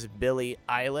is Billie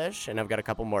Eilish, and I've got a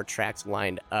couple more tracks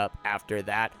lined up after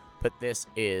that, but this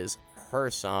is her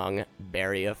song,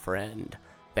 Bury a Friend.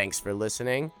 Thanks for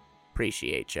listening.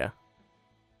 Appreciate ya.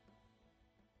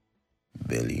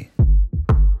 Billy.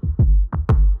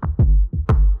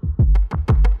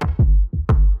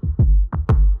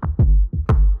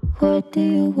 What do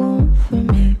you want from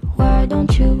me? Why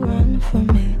don't you run from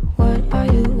me? What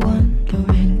are you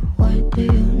wondering? What do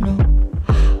you know?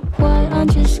 Why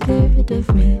aren't you scared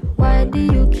of me? Why do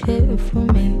you care for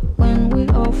me? When we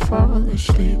all fall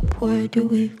asleep, where do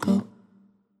we go?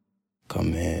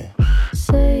 Come here.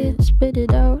 Say it, spit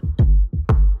it out.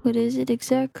 What is it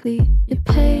exactly? Your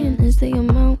pain is the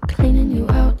amount cleaning you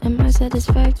out. Am I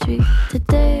satisfactory?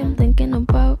 Today I'm thinking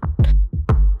about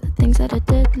the things that are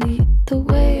deadly. The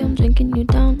way I'm drinking you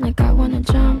down, like I wanna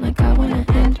drown, like I wanna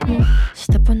end me.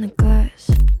 Step on the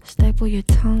glass, staple your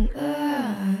tongue.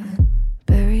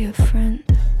 Bury a friend,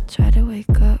 try to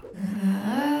wake up.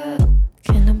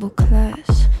 Cannibal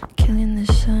class, killing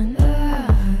the sun.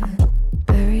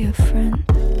 Bury a friend,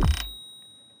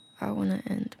 I wanna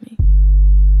end me.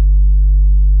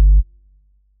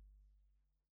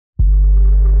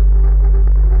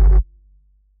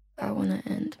 I wanna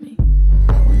end me.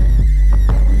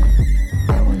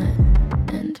 I wanna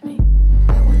end me.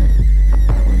 I wanna.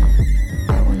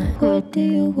 What do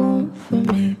you want from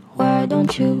me? Why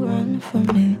don't you run from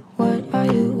me? What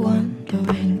are you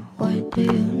wondering? What do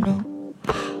you know?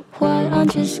 Why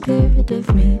aren't you scared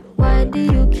of me? Why do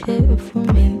you care for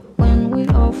me? When we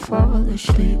all fall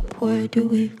asleep, where do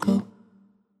we go?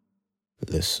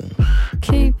 Listen.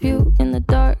 Keep you in the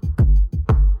dark.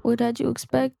 What had you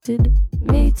expected?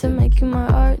 Me to make you my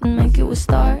art and make you a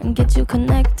star and get you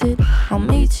connected. I'll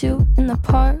meet you in the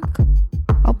park.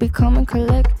 I'll be calm and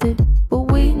collected.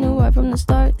 But we knew right from the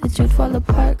start that you'd fall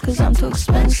apart, cause I'm too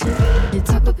expensive. Your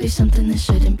talk would be something that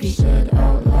shouldn't be said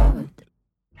out loud.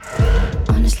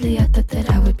 Honestly, I thought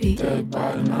that I would be dead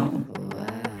by now.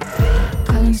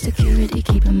 Calling security,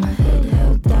 keeping my head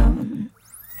held down.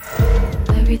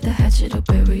 Bury the hatchet or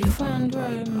bury your friend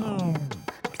right now.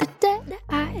 The debt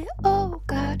I owe,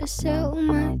 gotta sell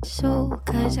my soul,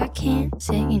 cause I can't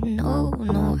say no,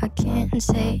 no, I can't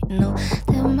say no.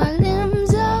 Then my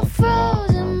limbs are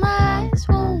frozen, my eyes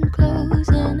won't close,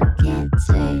 and I can't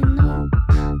say no,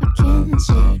 I can't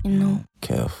say no.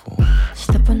 Careful.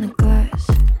 Step on the glass,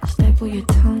 staple your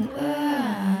tongue.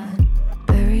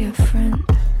 Bury a friend,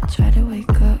 try to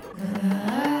wake up.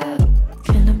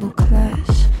 Cannibal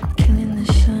class, killing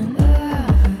the sun.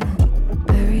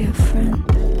 Bury a friend,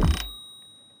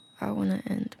 I wanna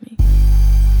end me.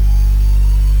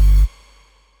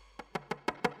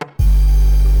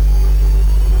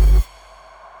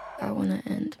 I wanna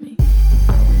end me.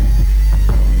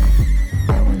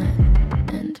 I wanna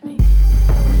end me.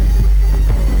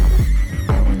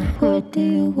 What do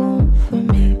you want from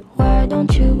me? Why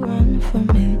don't you run from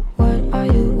me? What are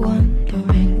you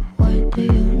wondering? What do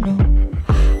you know?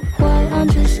 Why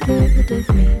aren't you scared of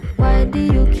me? Why do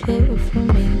you care for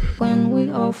me? When we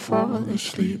all fall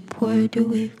asleep, where do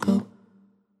we go?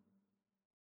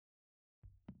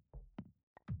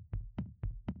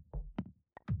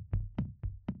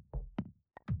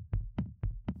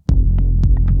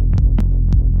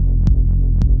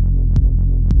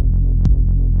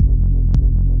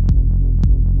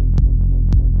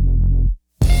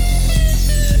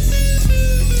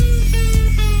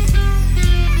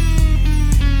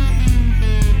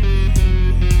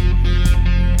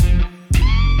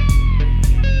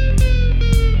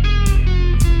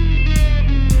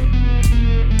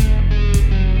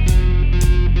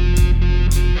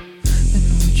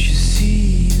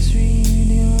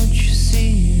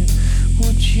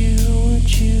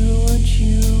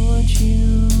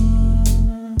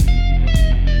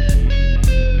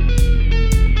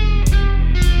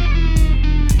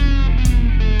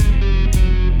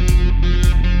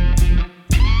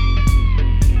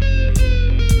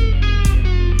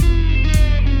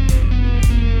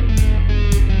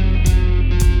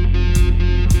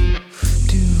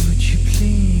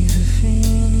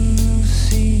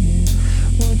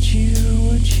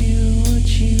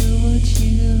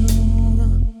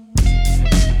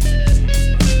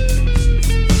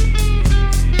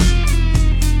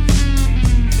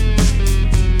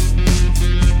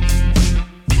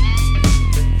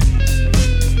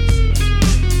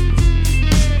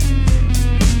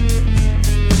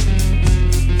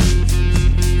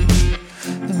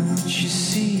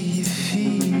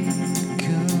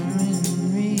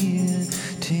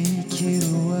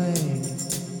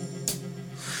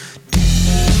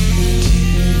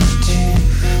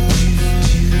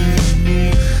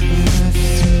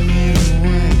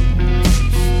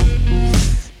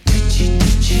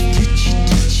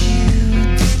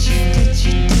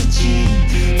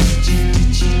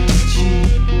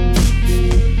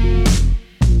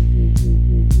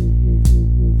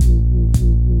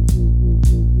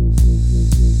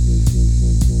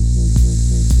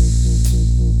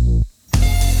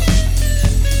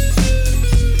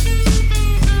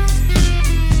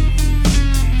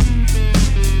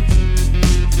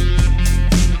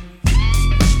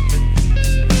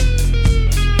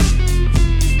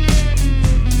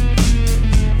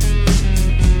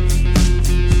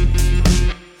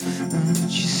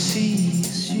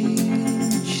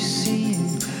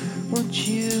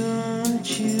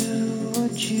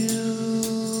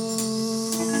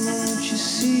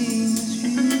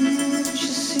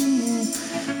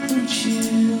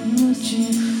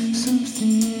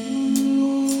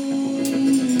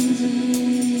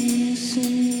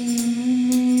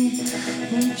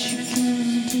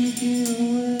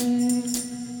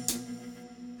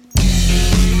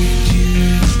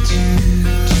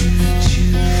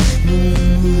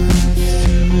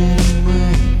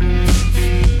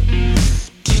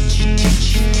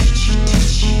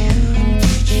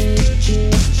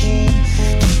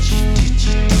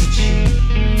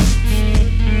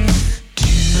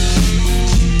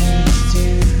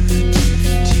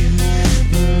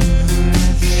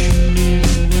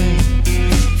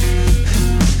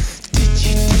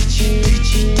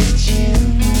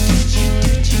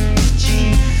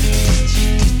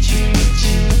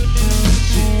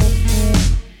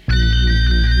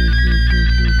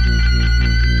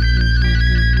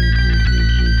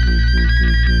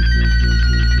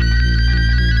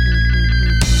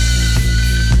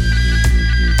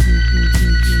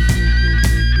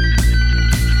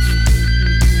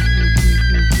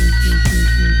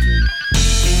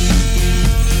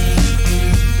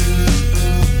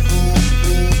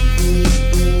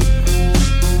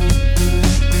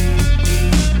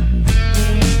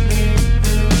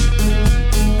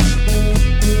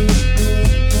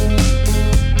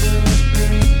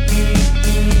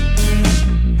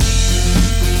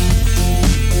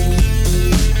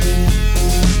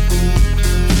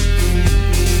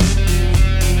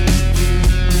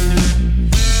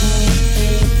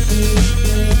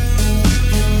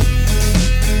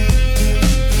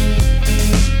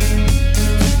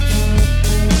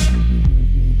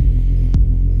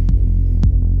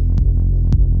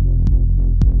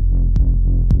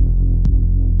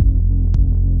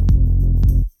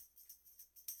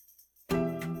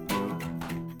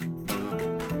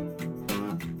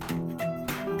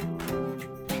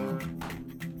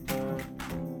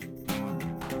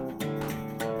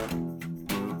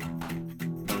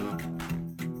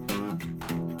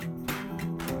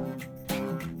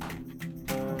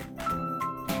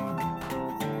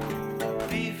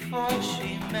 Before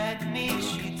she met me,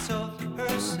 she told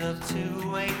herself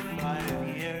to wait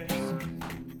 5 years.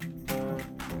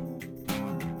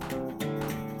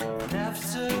 And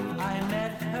after I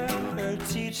met her, her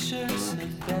teacher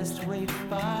said best wait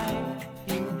 5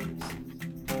 years.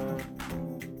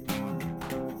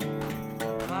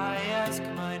 I asked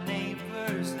my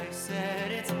neighbors, they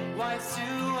said it's wise to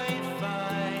wait 5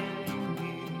 years.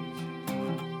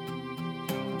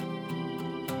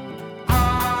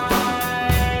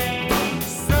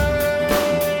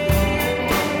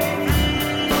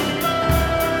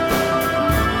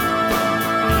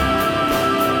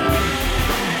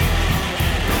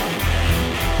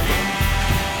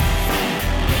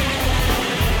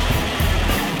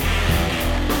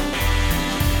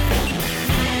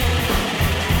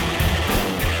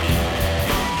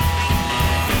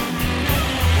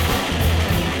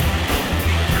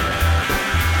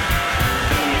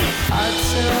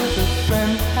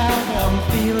 How I'm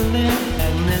feeling,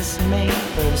 and this made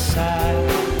her sad.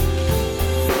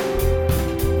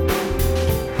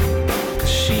 'Cause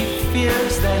she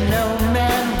fears that no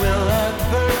man will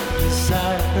ever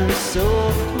desire her so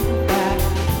bad.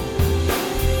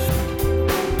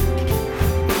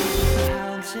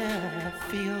 How dare I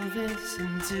feel this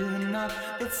and do not,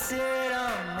 but sit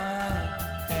on my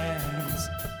hands.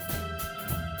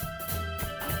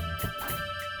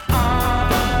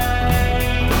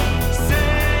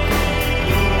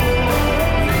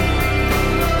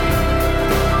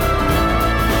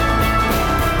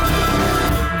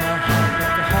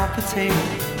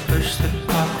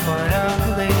 talk for an hour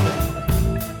later.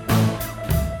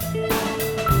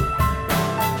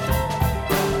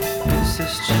 This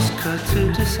is just good to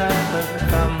decipher.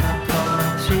 I'm the plumber,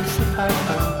 she's the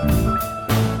piper.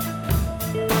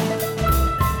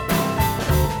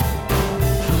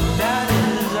 That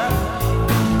is up,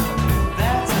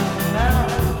 that's up now.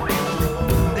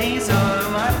 These are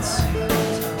my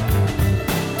tunes.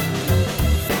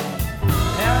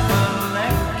 Have a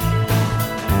neck,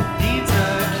 needs a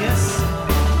kiss.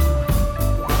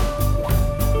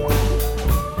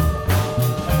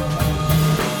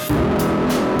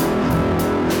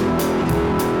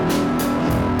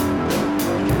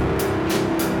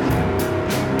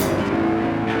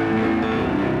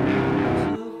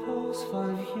 Suppose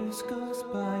 5 years goes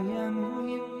by and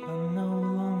we are no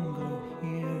longer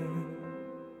here.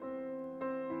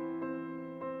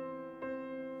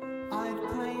 I'd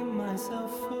blame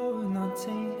myself for not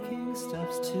taking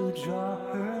steps to draw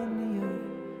her near.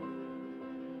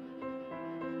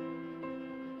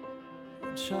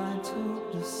 Trying to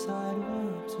decide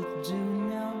what to do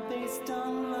now based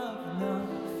on love, not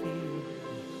fear.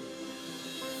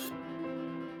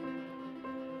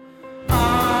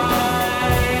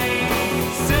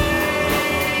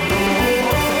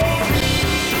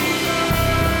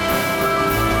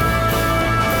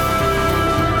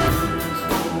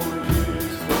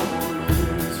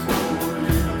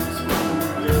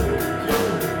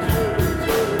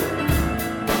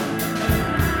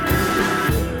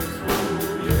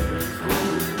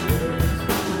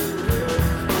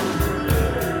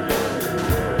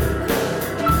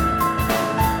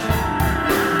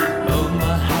 Hold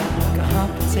my heart like a hot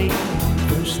potato.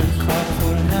 Push the clock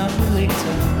for an hour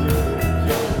later.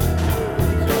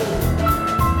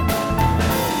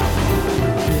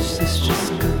 This is just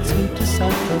good to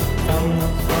decipher. I'm the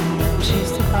plumber,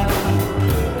 she's the piper.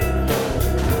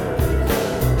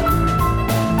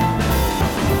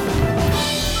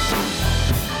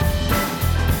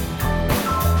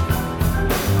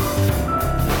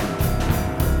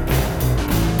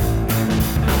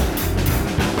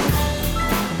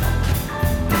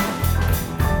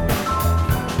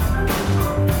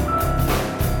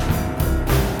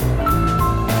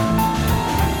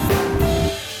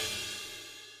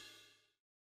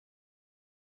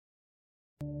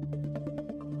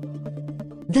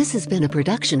 This has been a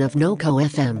production of NoCo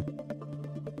FM.